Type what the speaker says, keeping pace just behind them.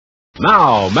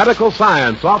Now, medical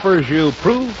science offers you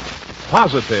proof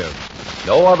positive.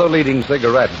 No other leading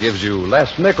cigarette gives you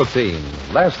less nicotine,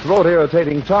 less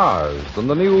throat-irritating tars than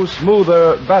the new,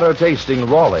 smoother, better-tasting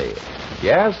Raleigh.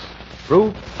 Yes,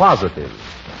 proof positive.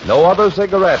 No other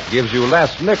cigarette gives you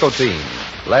less nicotine,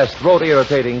 less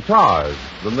throat-irritating tars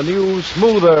than the new,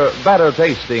 smoother,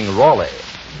 better-tasting Raleigh.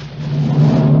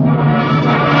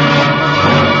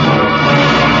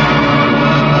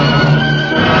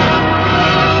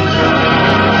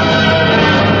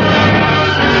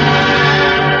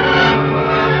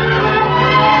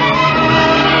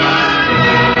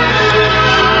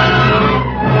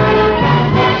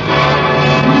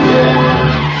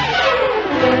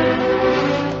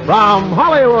 From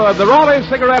Hollywood, the Raleigh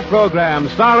Cigarette Program,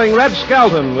 starring Red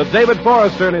Skelton with David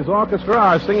Forrester and his orchestra,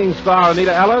 our singing star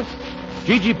Anita Ellis,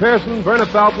 Gigi Pearson, Verna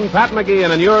Felton, Pat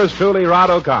McGeehan, and yours truly, Rod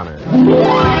O'Connor.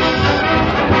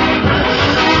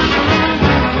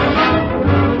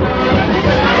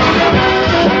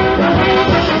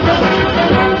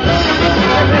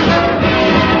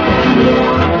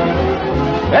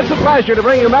 It's a pleasure to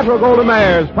bring you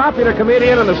Metro-Goldwyn-Mayer's popular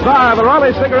comedian and the star of the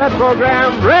Raleigh Cigarette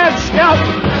Program, Red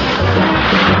Skelton.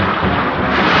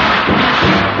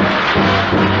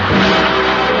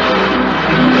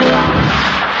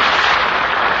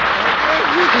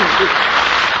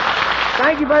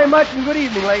 Thank you very much, and good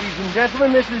evening, ladies and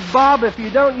gentlemen. This is Bob. If you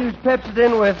don't use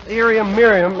Pepsodent with Irium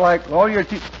Miriam, like all your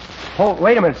Oh,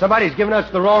 wait a minute. Somebody's giving us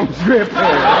the wrong script here.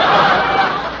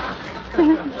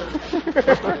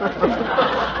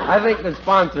 I think the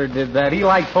sponsor did that. He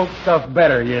likes hope stuff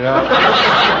better, you know.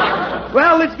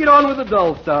 Well, let's get on with the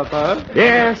dull stuff, huh?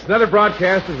 Yes, another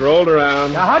broadcast has rolled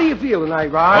around. Now, how do you feel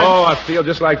tonight, Rod? Oh, I feel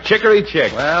just like Chicory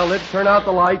Chick. Well, let's turn out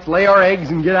the lights, lay our eggs,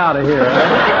 and get out of here,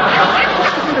 huh?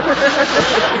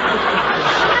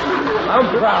 I'm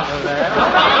proud of that.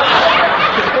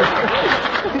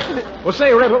 Well,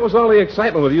 say, Red, what was all the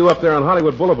excitement with you up there on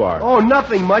Hollywood Boulevard? Oh,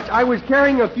 nothing much. I was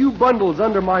carrying a few bundles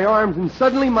under my arms, and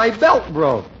suddenly my belt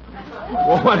broke.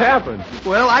 Well, what happened?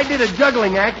 Well, I did a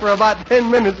juggling act for about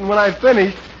 10 minutes, and when I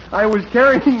finished, I was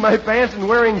carrying my pants and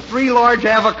wearing 3 large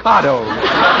avocados.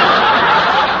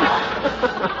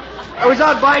 I was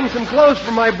out buying some clothes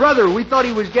for my brother. We thought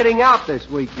he was getting out this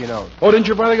week, you know. Oh, didn't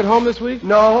your brother get home this week?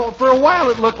 No, for a while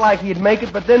it looked like he'd make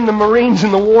it, but then the Marines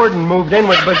and the warden moved in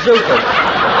with bazookas.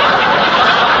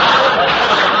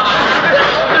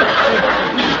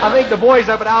 I think the boys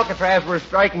up at Alcatraz were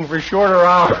striking for shorter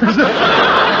hours.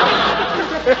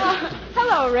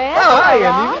 Hello, Red. Oh, hi,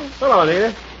 Rod. Anita. Hello,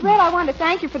 Anita. Red, I want to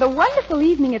thank you for the wonderful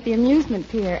evening at the amusement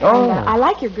pier. Oh. And, I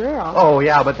like your girl. Oh,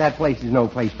 yeah, but that place is no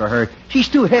place for her. She's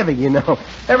too heavy, you know.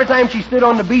 Every time she stood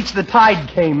on the beach, the tide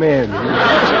came in.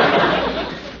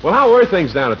 Well, how were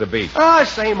things down at the beach? Ah,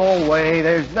 same old way.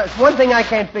 There's one thing I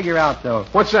can't figure out, though.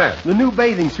 What's that? The new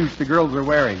bathing suits the girls are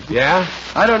wearing. Yeah?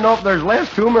 I don't know if there's less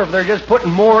to them or if they're just putting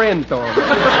more into them.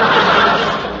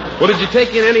 Well, did you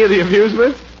take in any of the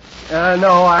amusements?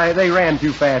 No, they ran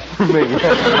too fast for me.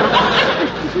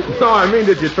 No, I mean,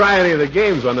 did you try any of the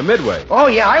games on the Midway? Oh,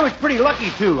 yeah, I was pretty lucky,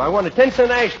 too. I won a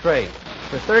 10-cent ashtray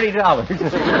for $30.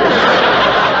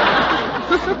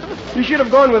 You should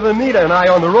have gone with Anita and I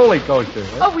on the roller coaster.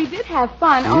 Huh? Oh, we did have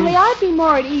fun, only I'd be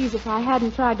more at ease if I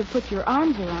hadn't tried to put your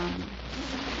arms around me.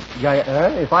 Yeah,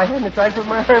 if I hadn't tried to put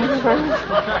my arms around you?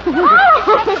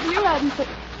 If you hadn't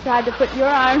tried to put your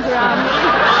arms around me.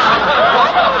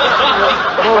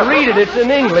 Well, read it. It's in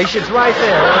English. It's right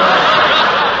there.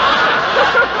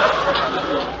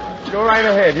 Go right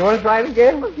ahead. You want to try it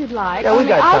again? If you'd like. Yeah, we only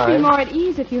got I'd be time. more at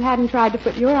ease if you hadn't tried to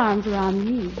put your arms around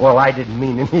me. Well, I didn't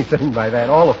mean anything by that.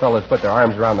 All the fellas put their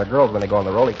arms around the girls when they go on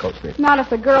the roller coaster. Not if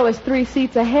the girl is 3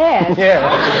 seats ahead. Yeah.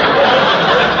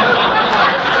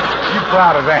 You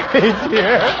proud of that, ain't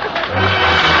you?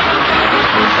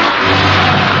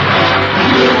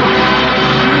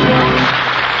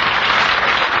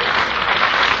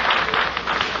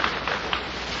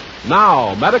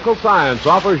 Now, medical science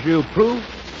offers you proof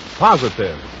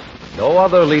positive. No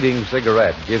other leading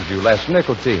cigarette gives you less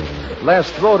nicotine, less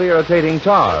throat-irritating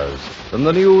tars than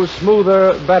the new,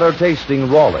 smoother, better-tasting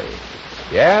Raleigh.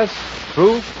 Yes,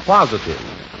 proof positive.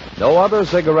 No other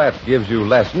cigarette gives you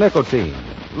less nicotine,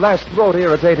 less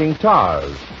throat-irritating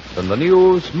tars than the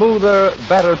new, smoother,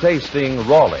 better-tasting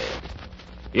Raleigh.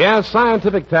 Yes,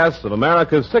 scientific tests of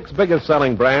America's 6 biggest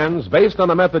selling brands based on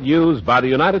the method used by the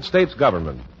United States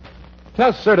government.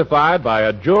 Tests certified by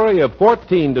a jury of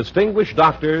 14 distinguished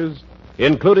doctors,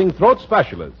 including throat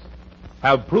specialists,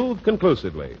 have proved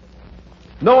conclusively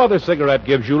no other cigarette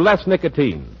gives you less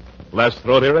nicotine, less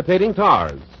throat-irritating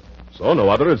tars, so no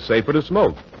other is safer to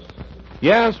smoke.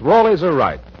 Yes, Raleighs are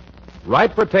right.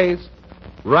 Right for taste,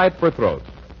 right for throat.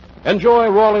 Enjoy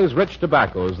Rawleigh's rich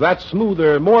tobaccos, that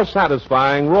smoother, more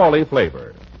satisfying Raleigh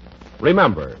flavor.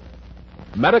 Remember,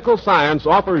 medical science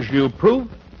offers you proof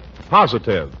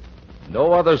positive.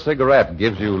 No other cigarette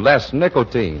gives you less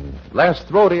nicotine, less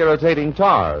throat-irritating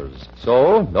tars.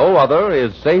 So, no other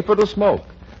is safer to smoke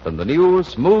than the new,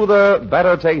 smoother,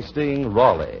 better-tasting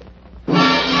Raleigh.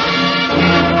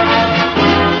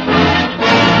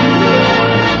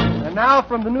 And now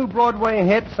from the new Broadway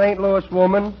hit, St. Louis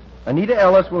Woman, Anita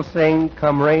Ellis will sing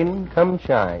Come Rain, Come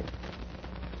Shine.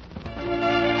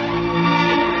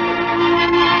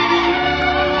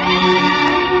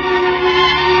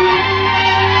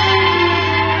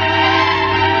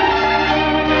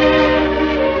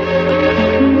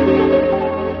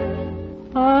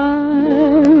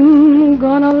 I'm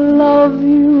gonna love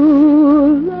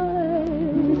you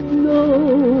like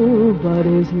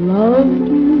nobody's loved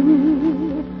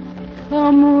you.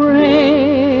 Come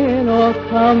rain or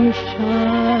come shine.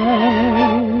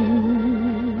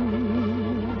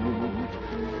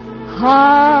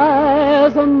 High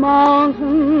as a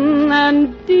mountain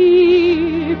and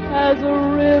deep as a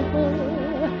river.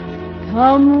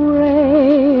 Come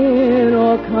rain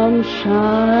or come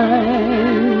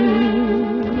shine.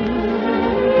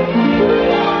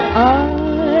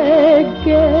 I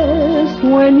guess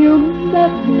when you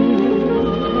met me,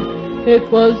 it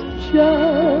was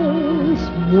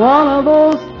just one of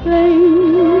those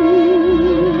things.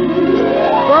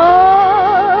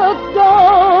 But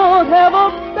don't ever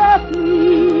bet me,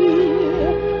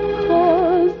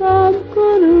 'cause I'm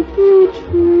gonna be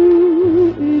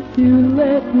true if you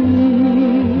let me.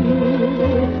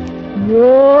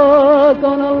 You're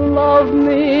gonna love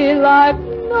me like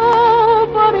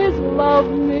nobody's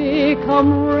loved me,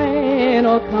 come rain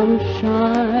or come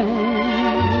shine.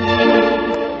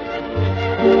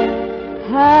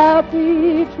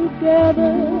 Happy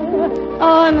together,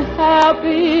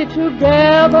 unhappy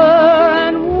together,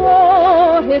 and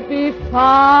won't it be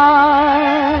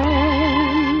fine?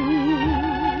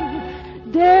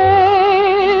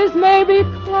 Days may be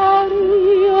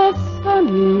cloudy or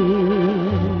sunny,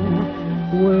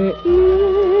 we're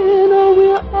in or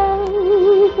we're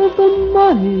out of the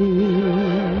money,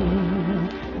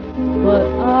 but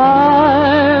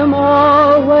I'm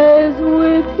always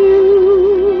with you.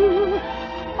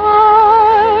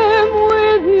 I'm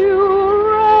with you,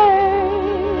 rain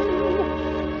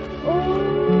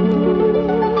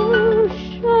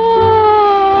or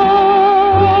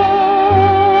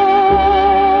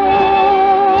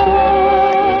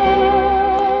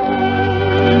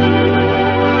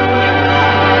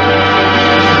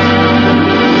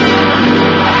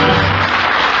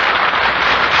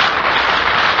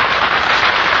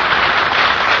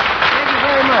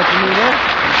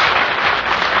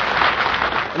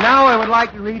Now I would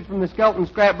like to read from the Skelton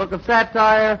Scrapbook of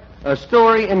Satire a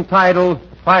story entitled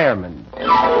Firemen.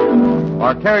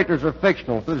 Our characters are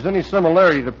fictional. If there's any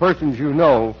similarity to persons you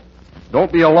know,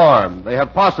 don't be alarmed. They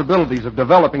have possibilities of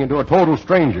developing into a total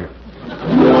stranger.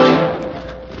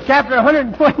 Chapter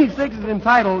 126 is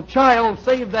entitled Child,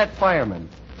 Save That Fireman.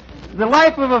 The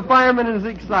life of a fireman is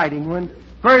exciting when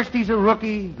first he's a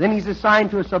rookie, then he's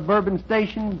assigned to a suburban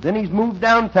station, then he's moved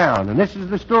downtown. And this is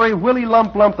the story of Willie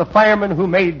Lump Lump, the fireman who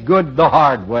made good the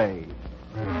hard way.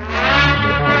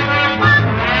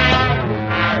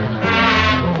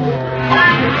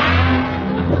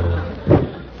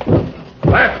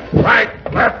 Left,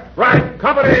 right,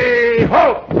 company,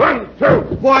 halt, 1, 2.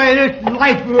 Boy, this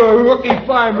life of a rookie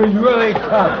fireman is really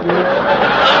tough.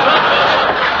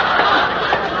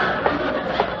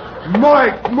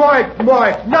 March,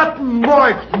 nothing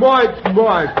march.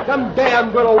 Someday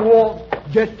I'm gonna walk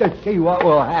just to see what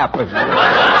will happen.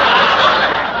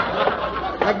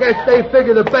 I guess they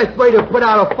figure the best way to put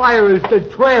out a fire is to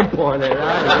tramp on it.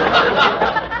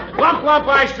 Lump,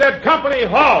 I said company,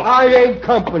 halt. I ain't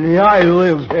company, I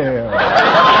live here.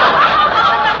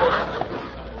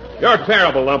 You're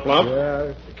terrible, Lump. Yeah.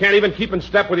 You can't even keep in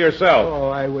step with yourself. Oh,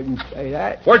 I wouldn't say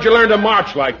that. Where'd you learn to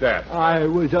march like that? I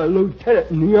was a lieutenant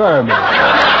in the Army.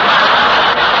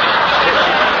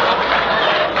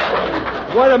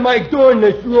 What am I doing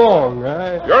that's wrong,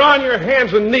 huh? You're on your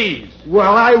hands and knees.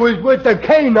 Well, I was with the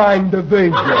Canine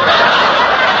Division.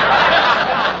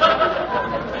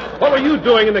 What were you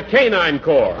doing in the Canine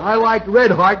Corps? I like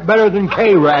Red Heart better than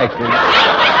K-Ration.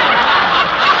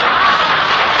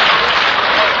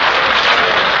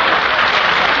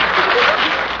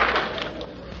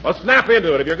 Well, snap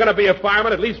into it. If you're going to be a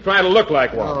fireman, at least try to look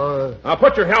like one. Now,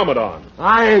 put your helmet on.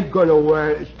 I ain't gonna wear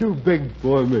it. It's too big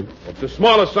for me. It's the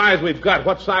smallest size we've got.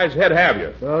 What size head have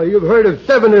you? You've heard of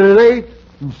 7 1/8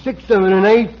 and 6 7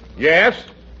 1/8? Yes?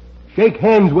 Shake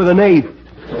hands with an 8.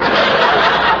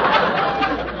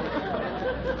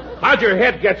 How'd your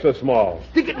head get so small?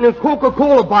 Stick it in a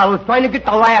Coca-Cola bottle trying to get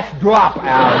the last drop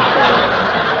out.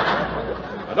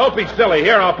 Now, don't be silly.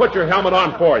 Here, I'll put your helmet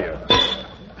on for you.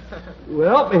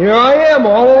 Well, here I am,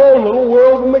 all alone, little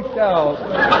world of myself.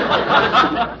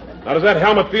 Now, does that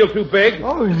helmet feel too big?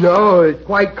 Oh, no, it's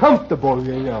quite comfortable,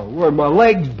 where my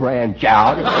legs branch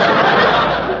out.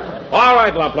 All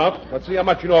right, Lump Lump. Let's see how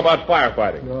much you know about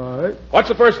firefighting. All right. What's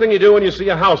the first thing you do when you see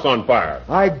a house on fire?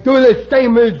 I do the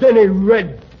same as any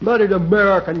red-blooded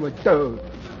American would do.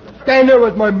 Stand there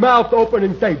with my mouth open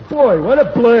and say, boy, what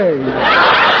a blaze.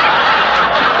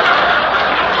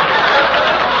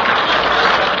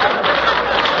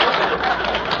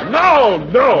 No.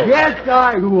 Yes,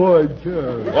 I would,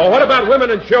 too. Well, what about women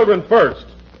and children first?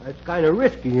 That's kind of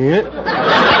risky, ain't it?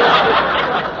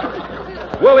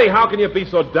 Willie, how can you be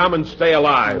so dumb and stay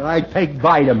alive? I take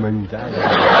vitamins. Now,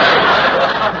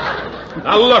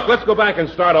 look, let's go back and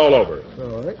start all over.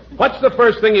 All right. What's the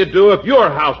first thing you'd do if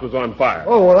your house was on fire?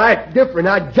 Oh, well, that's different.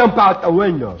 I'd jump out the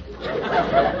window.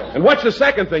 And what's the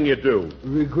second thing you'd do?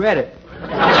 Regret it.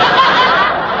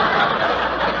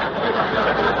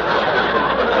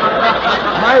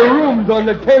 My room's on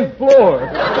the 10th floor.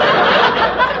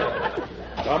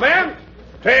 Now, men,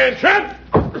 attention!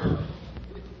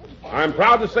 I'm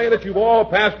proud to say that you've all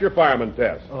passed your fireman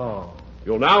test. Oh.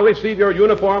 You'll now receive your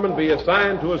uniform and be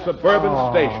assigned to a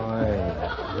suburban station.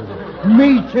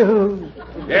 Me too.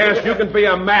 Yes, you can be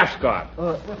a mascot.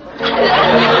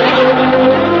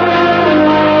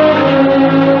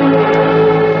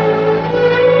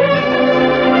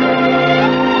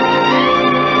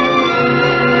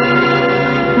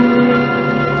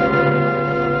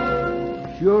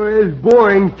 Sure is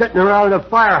boring sitting around a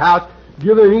firehouse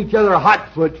giving each other hot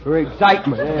foots for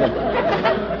excitement.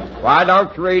 Why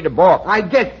don't you read a book? I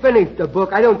just finished the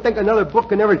book. I don't think another book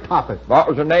can ever top it. What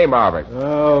was the name of it?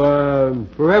 Oh,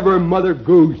 Forever Mother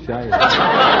Goose. Why,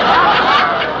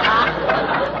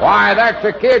 that's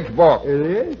a kid's book. It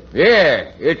is?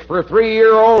 Yeah, it's for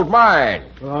 3-year-old minds.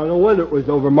 Oh, no wonder it was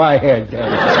over my head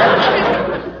then.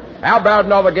 How about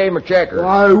another game of checkers?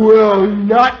 I will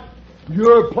not.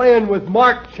 You're playing with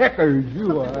Mark Checkers,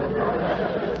 you are.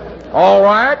 All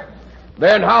right.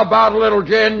 Then how about a little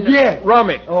gin? Yeah.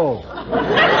 Rummy. Oh.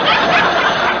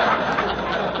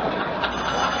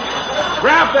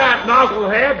 Grab that,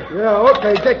 knucklehead. Yeah,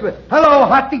 okay, take it. Hello,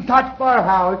 Hotty Tot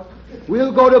Firehouse.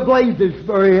 We'll go to blazes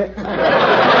for you.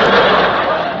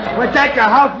 What's that, your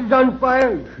house is on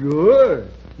fire? Sure.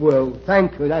 Well,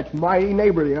 thank you. That's mighty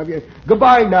neighborly of you.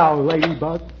 Goodbye now,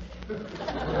 ladybug.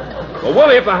 Well,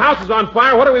 Willie, if the house is on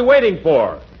fire, what are we waiting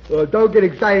for? Don't get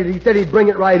excited. He said he'd bring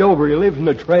it right over. He lives in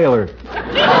a trailer.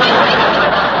 Probably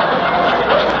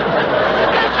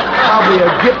a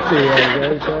gypsy, I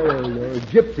guess. I don't know. A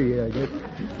gypsy, I guess.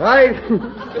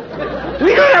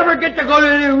 We don't ever get to go to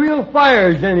any real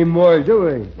fires anymore, do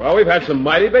we? Well, we've had some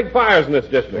mighty big fires in this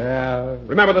district. Yeah.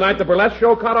 Remember the night the burlesque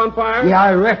show caught on fire? Yeah,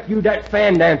 I rescued that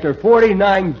fan dancer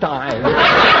 49 times.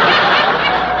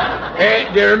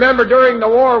 Do you remember during the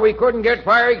war we couldn't get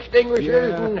fire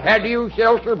extinguishers and had to use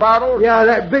seltzer bottles? Yeah,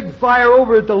 that big fire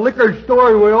over at the liquor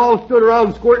store, and we all stood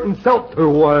around squirting seltzer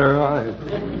water on it.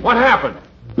 What happened?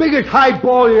 Biggest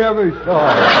highball you ever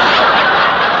saw.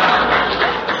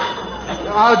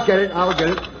 I'll get it.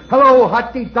 Hello,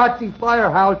 Hotty Totty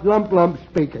Firehouse, Lump Lump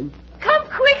speaking. Come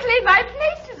quickly, my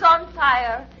place is on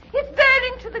fire. It's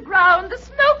burning to the ground. The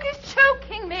smoke is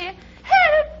choking me.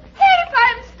 Help,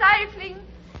 I'm stifling.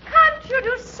 Can't you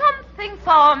do something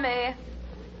for me?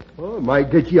 Oh, might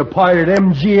get you a part at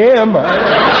MGM.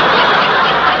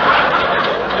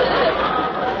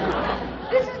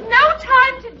 This is no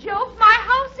time to joke. My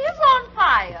house is on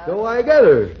fire. So I get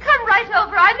her. Come right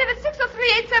over. I live at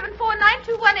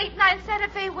 603-874-92189 Santa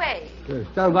Fe Way.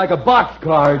 Sounds like a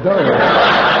boxcar, don't it?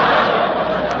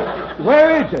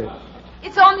 Where is it?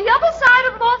 It's on the other side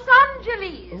of Los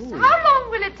Angeles. How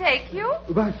long will it take you?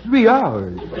 About 3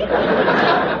 hours.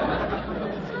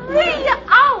 3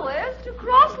 hours to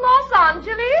cross Los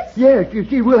Angeles? Yes, you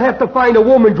see, we'll have to find a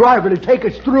woman driver to take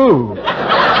us through.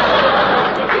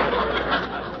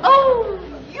 Oh,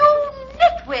 you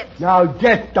nitwit. Now,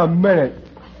 just a minute.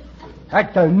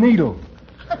 That's a needle.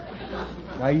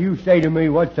 Now, you say to me,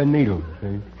 what's a needle?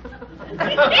 See?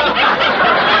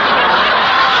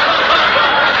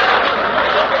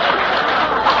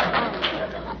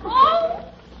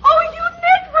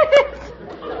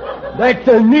 That's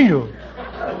a needle.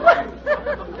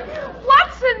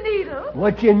 What's a needle?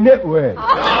 What you knit with? Well,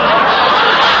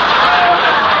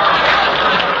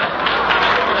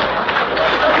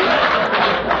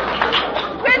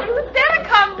 you'd better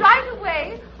come right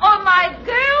away, or my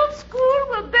girls' school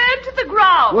will burn to the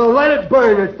ground. off. Well, let it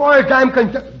burn. As far as I'm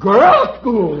concerned... Girls'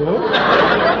 school,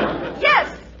 huh?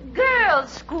 Yes,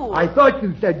 girls' school. I thought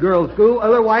you said girls' school.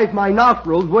 Otherwise, my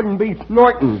nostrils wouldn't be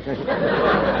snorting.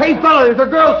 Hey, fella, there's a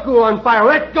girls' school on fire.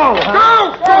 Let's go.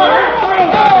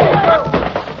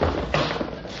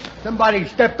 Somebody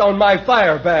stepped on my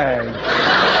fire bag.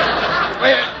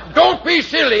 Well, don't be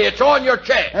silly. It's on your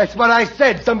chest. That's what I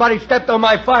said. Somebody stepped on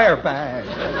my fire bag.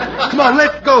 Come on,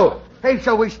 let's go. Hey,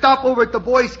 shall we stop over at the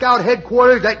Boy Scout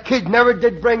headquarters? That kid never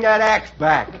did bring that axe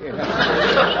back. Come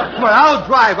on, I'll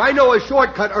drive. I know a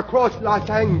shortcut across Los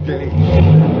Angeles.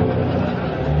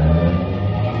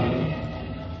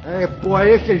 Hey, boy,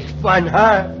 this is fun,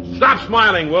 huh? Stop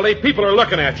smiling, Willie. People are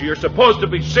looking at you. You're supposed to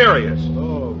be serious.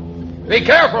 Be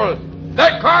careful.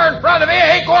 That car in front of me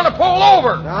ain't going to pull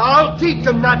over. I'll teach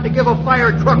them not to give a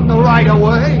fire truck the right of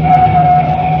way.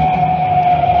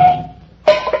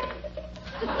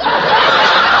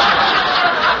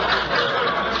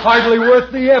 Hardly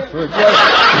worth the effort.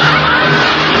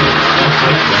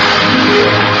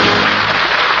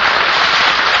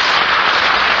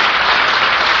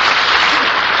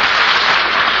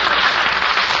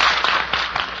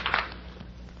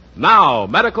 Now,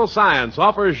 medical science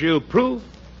offers you proof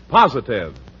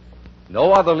positive.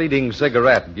 No other leading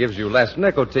cigarette gives you less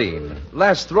nicotine,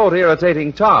 less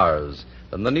throat-irritating tars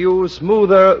than the new,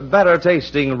 smoother,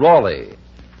 better-tasting Raleigh.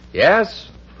 Yes,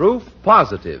 proof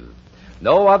positive.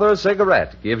 No other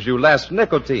cigarette gives you less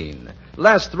nicotine,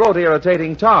 less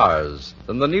throat-irritating tars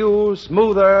than the new,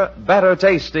 smoother,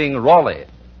 better-tasting Raleigh.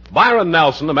 Byron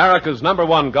Nelson, America's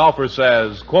 #1 golfer,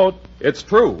 says, quote, It's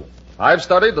true. I've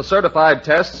studied the certified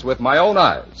tests with my own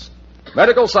eyes.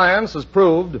 Medical science has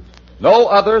proved no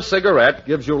other cigarette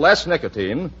gives you less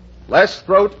nicotine, less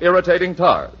throat-irritating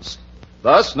tars.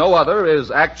 Thus, no other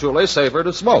is actually safer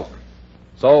to smoke.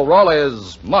 So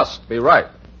Raleigh's must be right.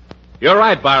 You're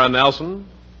right, Byron Nelson.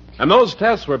 And those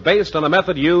tests were based on a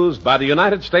method used by the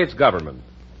United States government.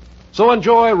 So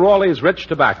enjoy Raleigh's rich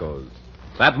tobaccos,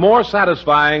 that more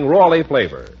satisfying Raleigh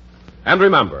flavor. And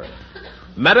remember,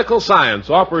 medical science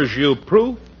offers you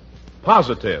proof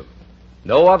positive.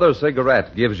 No other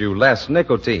cigarette gives you less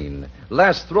nicotine,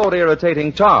 less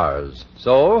throat-irritating tars.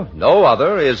 So, no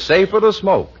other is safer to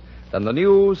smoke than the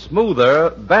new,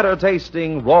 smoother,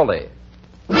 better-tasting Raleigh.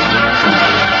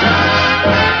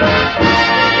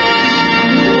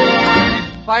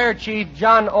 Fire Chief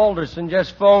John Alderson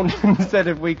just phoned and said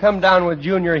if we come down with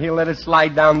Junior, he'll let us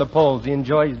slide down the poles. He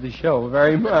enjoys the show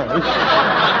very much.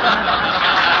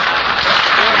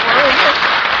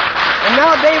 And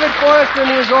now David Forrester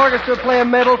and his orchestra play a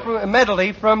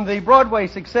medley from the Broadway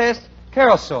success,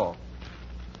 Carousel.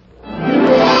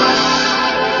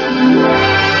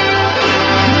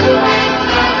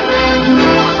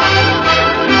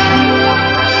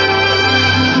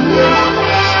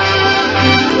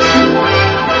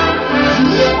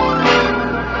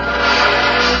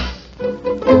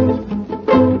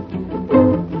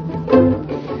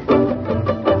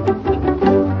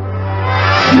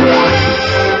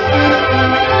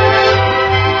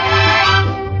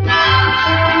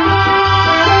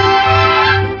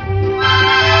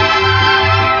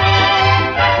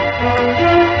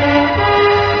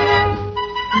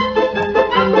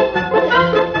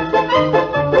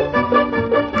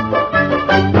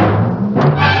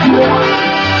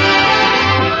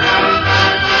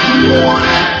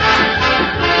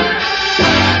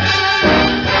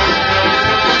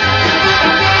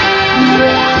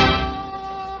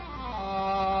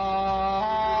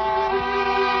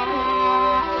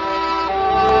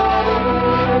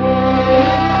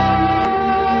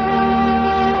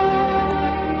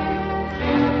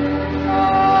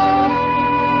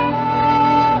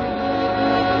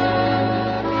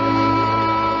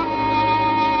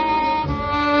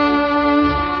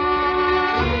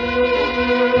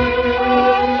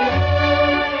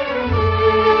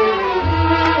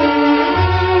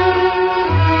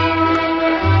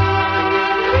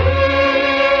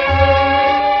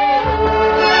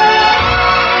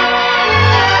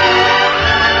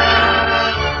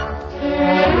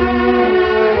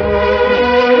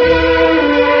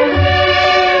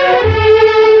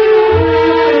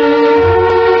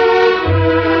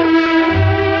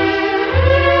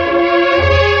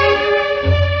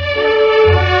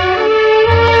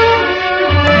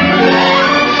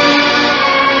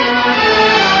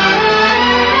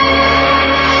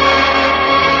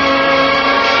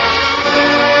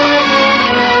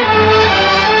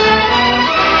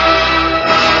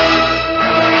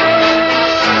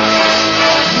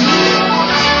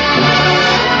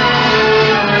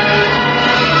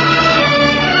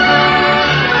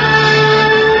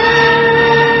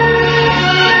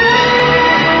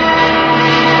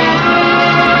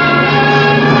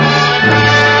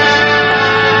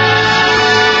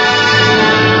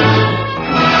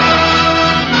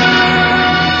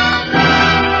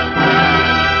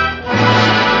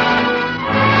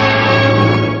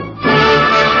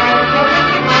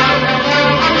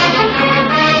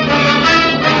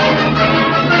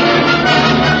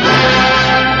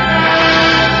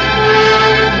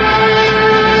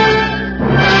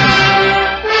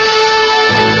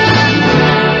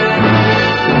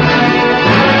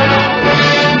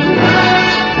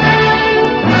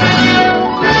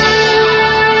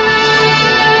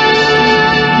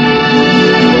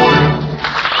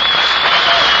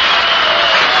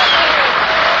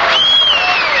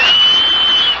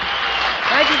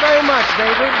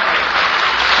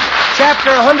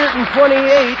 Chapter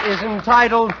 128 is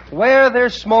entitled, Where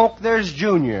There's Smoke, There's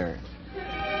Junior.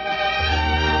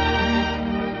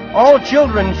 All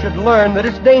children should learn that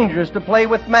it's dangerous to play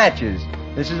with matches.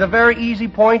 This is a very easy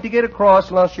point to get across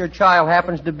unless your child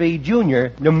happens to be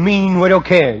Junior, the mean little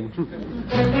kid.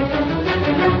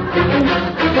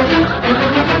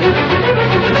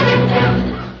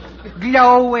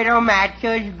 Glow, widow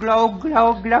matches, glow,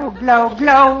 glow, glow, glow,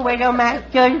 glow, widow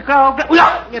matches, glow, glow.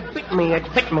 No! It bit me,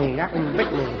 that one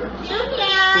bit me. Junior!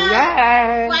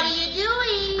 Yes? What are you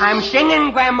doing? I'm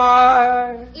singing,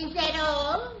 Grandma. Is that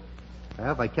all?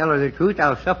 Well, if I tell her the truth,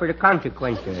 I'll suffer the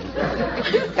consequences.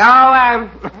 I'll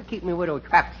keep me widow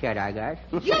trap shut, I guess.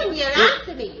 Junior,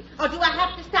 answer me. Or do I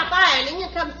have to stop ironing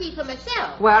and come see for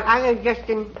myself? Well, I just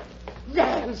in...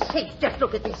 Land's sakes, just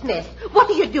look at this mess. What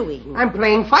are you doing? I'm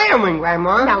playing fireman,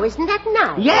 Grandma. Now, isn't that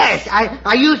nice? Yes,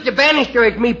 I used the banister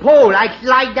as me pole. I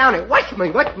slide down it. Watch me.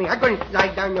 I'm going to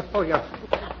slide down the pole. Here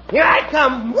I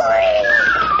come.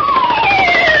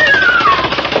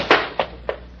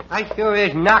 I sure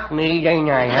is knock-kneed, ain't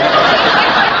I?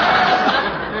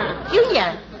 Huh?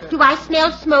 Junior, do I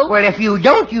smell smoke? Well, if you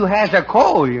don't, you has a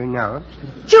cold, you know.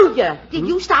 Junior, did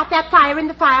you start that fire in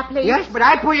the fireplace? Yes, but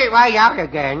I put it right out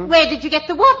again. Where did you get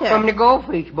the water? From the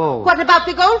goldfish bowl. What about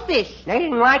the goldfish? They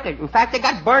didn't like it. In fact, they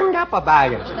got burned up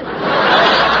about it.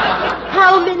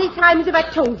 How many times have I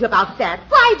told you about that?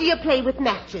 Why do you play with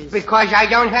matches? Because I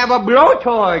don't have a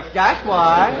blowtorch, that's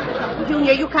why.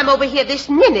 Junior, you come over here this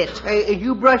minute. Hey, is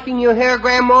you brushing your hair,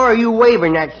 Grandma, or are you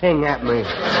waving that thing at me?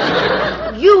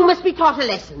 You must be taught a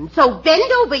lesson, so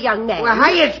bend over, young man. Well, how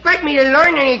you expect me to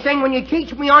learn anything when you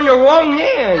teach me on the wrong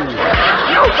end?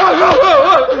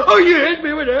 Oh, you hit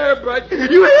me with a hairbrush.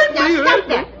 You hit Now, me. stop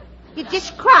that. You're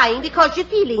just crying because your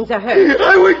feelings are hurt.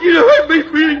 I want you to hurt my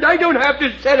feelings. I don't have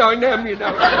to sit on them, you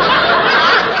know.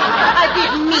 I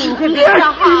didn't mean to be so Yes,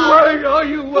 hard. you were. Oh,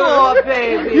 you were. Poor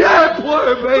baby. Yeah,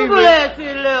 poor baby. Bless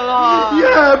your little heart.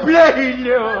 Yeah, bless his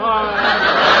little heart.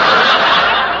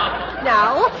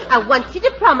 Now, I want you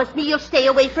to promise me you'll stay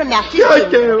away from matches.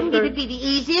 Yes, dear. It'd be the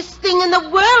easiest thing in the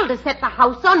world to set the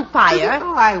house on fire.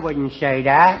 Oh, I wouldn't say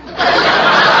that.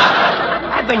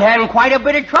 I've been having quite a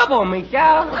bit of trouble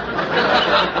myself.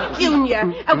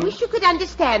 Junior, I wish you could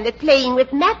understand that playing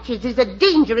with matches is a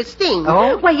dangerous thing.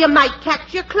 Oh? Where you might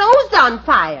catch your clothes on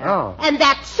fire. Oh. And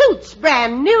that suit's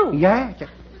brand new. Yes.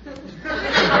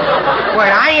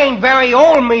 Well, I ain't very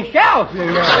old myself, you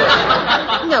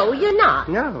know. No, you're not.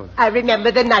 No. I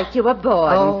remember the night you were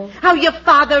born. Oh. How your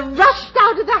father rushed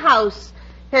out of the house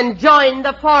and joined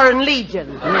the Foreign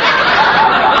Legion.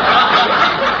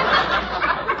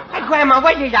 Hey, Grandma,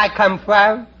 where did I come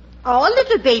from? All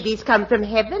little babies come from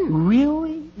heaven.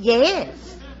 Really?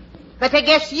 Yes. But I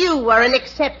guess you were an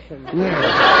exception.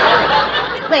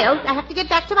 Yeah. Well, I have to get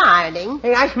back to my ironing.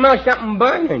 Hey, I smell something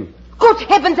burning. Good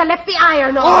heavens, I left the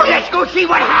iron on. Oh, let's go see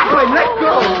what happened. Let's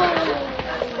go.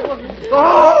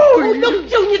 Oh, Look,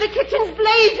 Junior, the kitchen's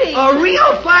blazing. a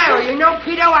real fire. You know,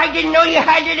 kiddo, I didn't know you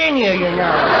had it in you, you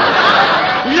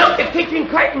know. Look, the kitchen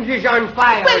curtains is on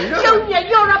fire. Well, Look. Junior,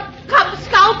 you're a Cub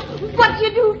Scout. What do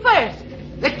you do first?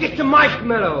 Let's get some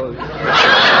marshmallows.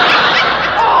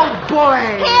 Oh,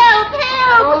 boy. Help!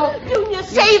 Oh. Junior,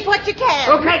 save what you can.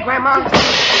 Okay, Grandma.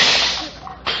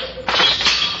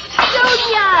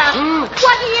 Junior!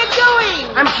 What are you doing?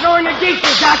 I'm throwing the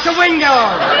dishes out the window.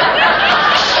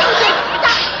 Junior,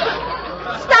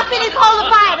 stop it and call the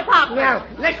fire department. Now,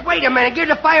 let's wait a minute. Give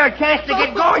the fire a chance to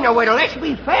get going a little. Let's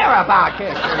be fair about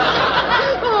this.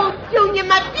 Oh, Junior,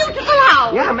 my beautiful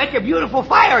house. Yeah, make a beautiful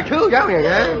fire, too, don't you?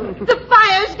 Huh? The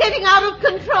fire's getting out of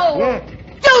control. Yeah.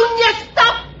 Junior,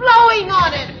 stop blowing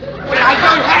on it. Well, I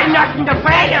don't have nothing to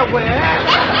fan it with.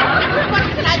 What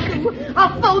can I do?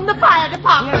 I'll phone the fire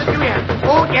department. Yes, yeah.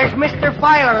 Oh, there's Mr.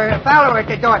 Fowler at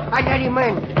the door. I let him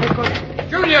in.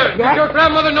 Junior, Yeah? did your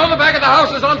grandmother know the back of the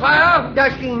house is on fire?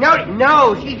 Does she know it?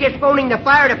 No, she's just phoning the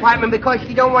fire department because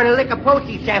she don't want to lick a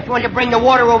postage stamp. She wants to bring the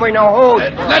water over in a hose.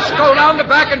 Let's go down the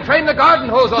back and train the garden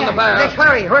hose on the fire. Let's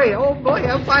hurry. Oh, boy,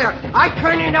 oh, fire. I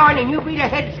turn it on and you be the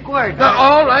head squirt.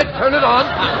 All right, turn it on.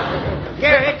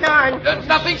 Here, it's on.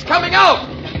 Nothing's coming out.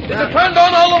 Is it turned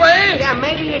on all the way? Yeah,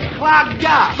 maybe it's clogged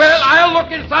up. Well, I'll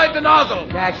look inside the nozzle.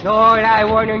 That's all I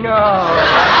want to know.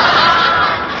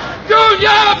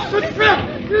 Junior!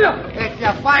 It's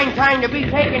a fine time to be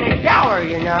taking a shower,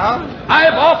 you know.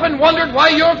 I've often wondered why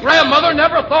your grandmother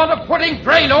never thought of putting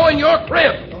Drano in your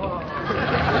crib. Someone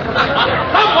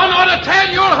ought to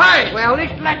tan your hide. Well,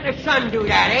 let's let the sun do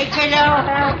that, eh, kiddo?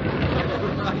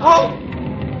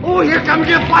 Oh, here comes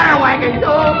the fire wagon.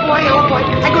 Oh, boy.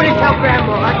 I'm going to tell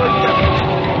Grandma.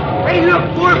 Hey, Hey,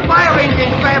 look, 4 fire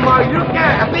engines, Grandma. Look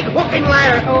there, a big hook and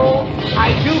ladder. Oh,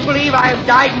 I do believe I have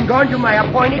died and gone to my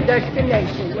appointed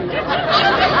destination.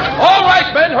 All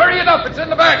right, men, hurry it up. It's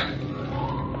in the back.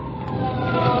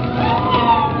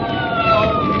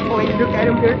 Boy, look at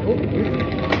him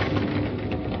there.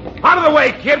 Out of the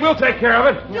way, kid. We'll take care of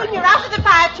it. Junior, out of the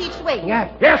fire chief's way.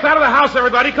 Yes. Yes, out of the house,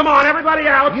 everybody. Come on, everybody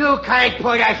out. You can't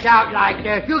put us out like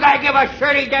this. You gotta give us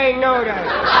 30 day notice.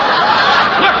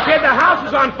 Look, kid, the house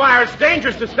is on fire. It's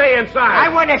dangerous to stay inside. I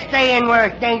want to stay in where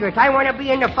it's dangerous. I want to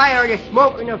be in the fire, the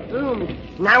smoke, and the fumes.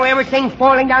 Now everything's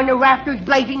falling down, the rafters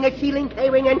blazing, the ceiling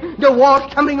caving in, the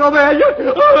walls tumbling over.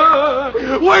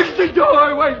 Where's the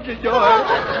door? Where's the door?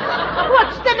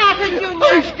 What's the matter, Junior?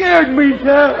 They scared me,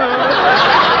 sir.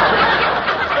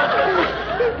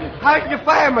 How's the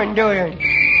fireman doing?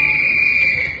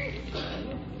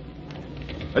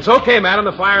 It's okay, madam.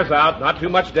 The fire's out. Not too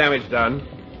much damage done.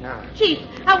 Chief,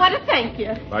 I want to thank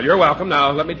you. Well, you're welcome. Now,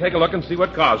 let me take a look and see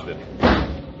what caused it.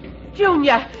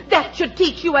 Junior, that should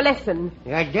teach you a lesson.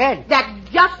 I did. That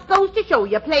just goes to show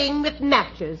you playing with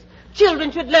matches.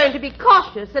 Children should learn to be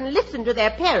cautious and listen to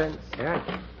their parents. Yeah.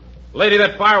 Lady,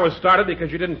 that fire was started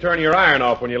because you didn't turn your iron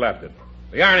off when you left it.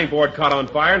 The ironing board caught on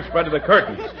fire and spread to the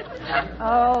curtains.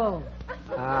 Oh.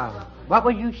 What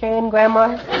were you saying,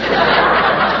 Grandma?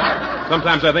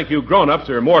 Sometimes I think you grown-ups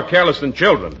are more careless than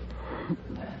children.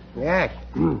 Yes.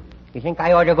 You think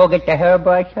I ought to go get the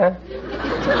hairbrush, huh?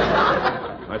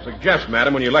 I suggest,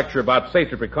 madam, when you lecture about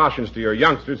safety precautions to your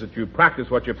youngsters, that you practice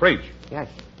what you preach. Yes.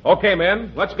 Okay,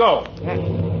 men, let's go. Yes.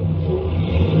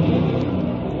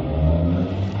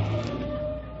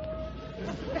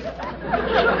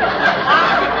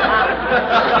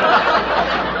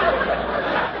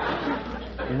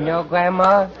 You know,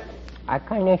 Grandma, I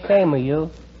kind of ashamed of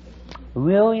you.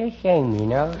 Really ashamed, you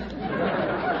know.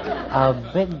 A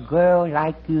big girl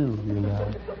like you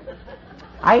know.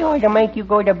 I ought to make you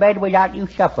go to bed without you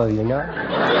supper, you know.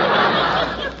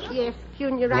 Yes,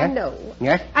 Junior, Yes? I know.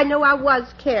 Yes? I know I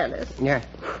was careless. Yes.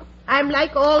 I'm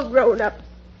like all grown-ups,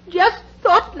 just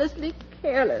thoughtlessly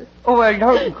careless. Oh, well,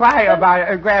 don't cry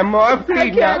about it, Grandma, please. I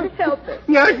can't help it.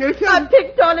 Yes, yes, I yes.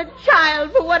 picked on a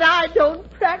child for what I don't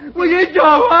practice. Well, it's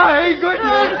all right,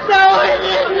 goodness. So it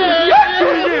is. Yes, it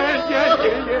is, yes,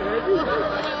 it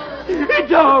is.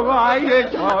 It's all right,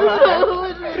 it's all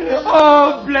right.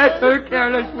 Oh, bless her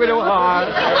careless little heart.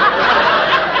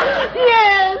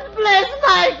 Yes, bless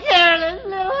my careless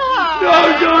little heart.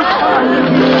 No, don't cry.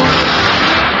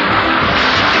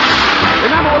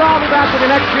 Remember, we'll all be back with you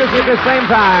next Tuesday at this same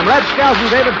time. Red Skelton,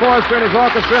 David Forrester and his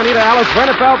orchestra, Anita Ellis,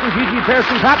 Verna Felton, Gigi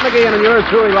Pearson, Pat McGee, and yours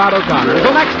truly, Rod O'Connor.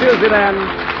 Until next Tuesday, then.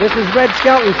 This is Red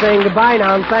Skelton saying goodbye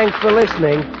now, and thanks for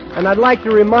listening. And I'd like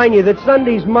to remind you that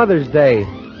Sunday's Mother's Day.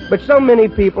 But so many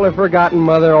people have forgotten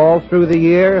Mother all through the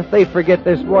year. If they forget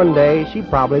this one day, she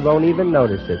probably won't even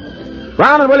notice it.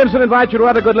 Brown and Williamson invite you to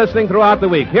other good listening throughout the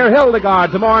week. Hear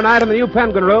Hildegard tomorrow night in the new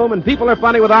Penguin Room, and People Are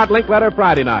Funny with Art Linkletter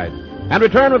Friday night. And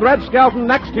return with Red Skelton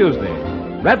next Tuesday.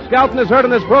 Red Skelton is heard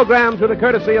in this program through the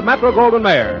courtesy of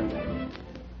Metro-Goldwyn-Mayer.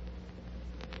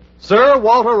 Sir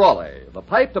Walter Raleigh, the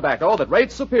pipe tobacco that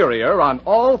rates superior on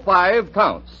all 5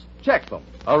 counts. Check them.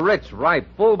 A rich, ripe,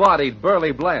 full-bodied,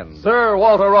 burly blend. Sir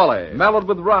Walter Raleigh. Mellowed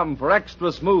with rum for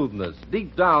extra smoothness,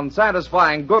 deep down,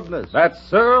 satisfying goodness. That's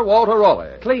Sir Walter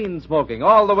Raleigh. Clean smoking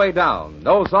all the way down.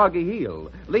 No soggy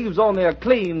heel. Leaves only a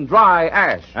clean, dry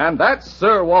ash. And that's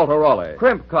Sir Walter Raleigh.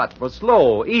 Crimp cut for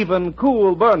slow, even,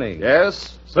 cool burning.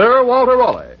 Yes, Sir Walter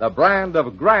Raleigh. The brand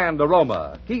of grand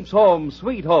aroma. Keeps home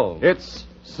sweet home. It's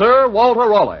Sir Walter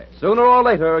Raleigh. Sooner or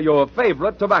later, your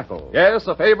favorite tobacco. Yes,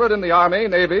 a favorite in the Army,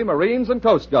 Navy, Marines, and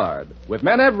Coast Guard, with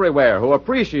men everywhere who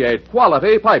appreciate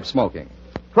quality pipe smoking.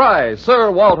 Try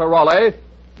Sir Walter Raleigh,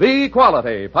 the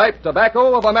quality pipe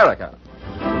tobacco of America.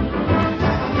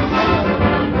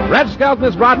 Red Skelton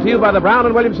is brought to you by the Brown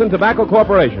and Williamson Tobacco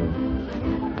Corporation.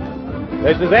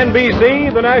 This is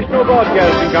NBC, the National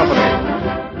Broadcasting Company.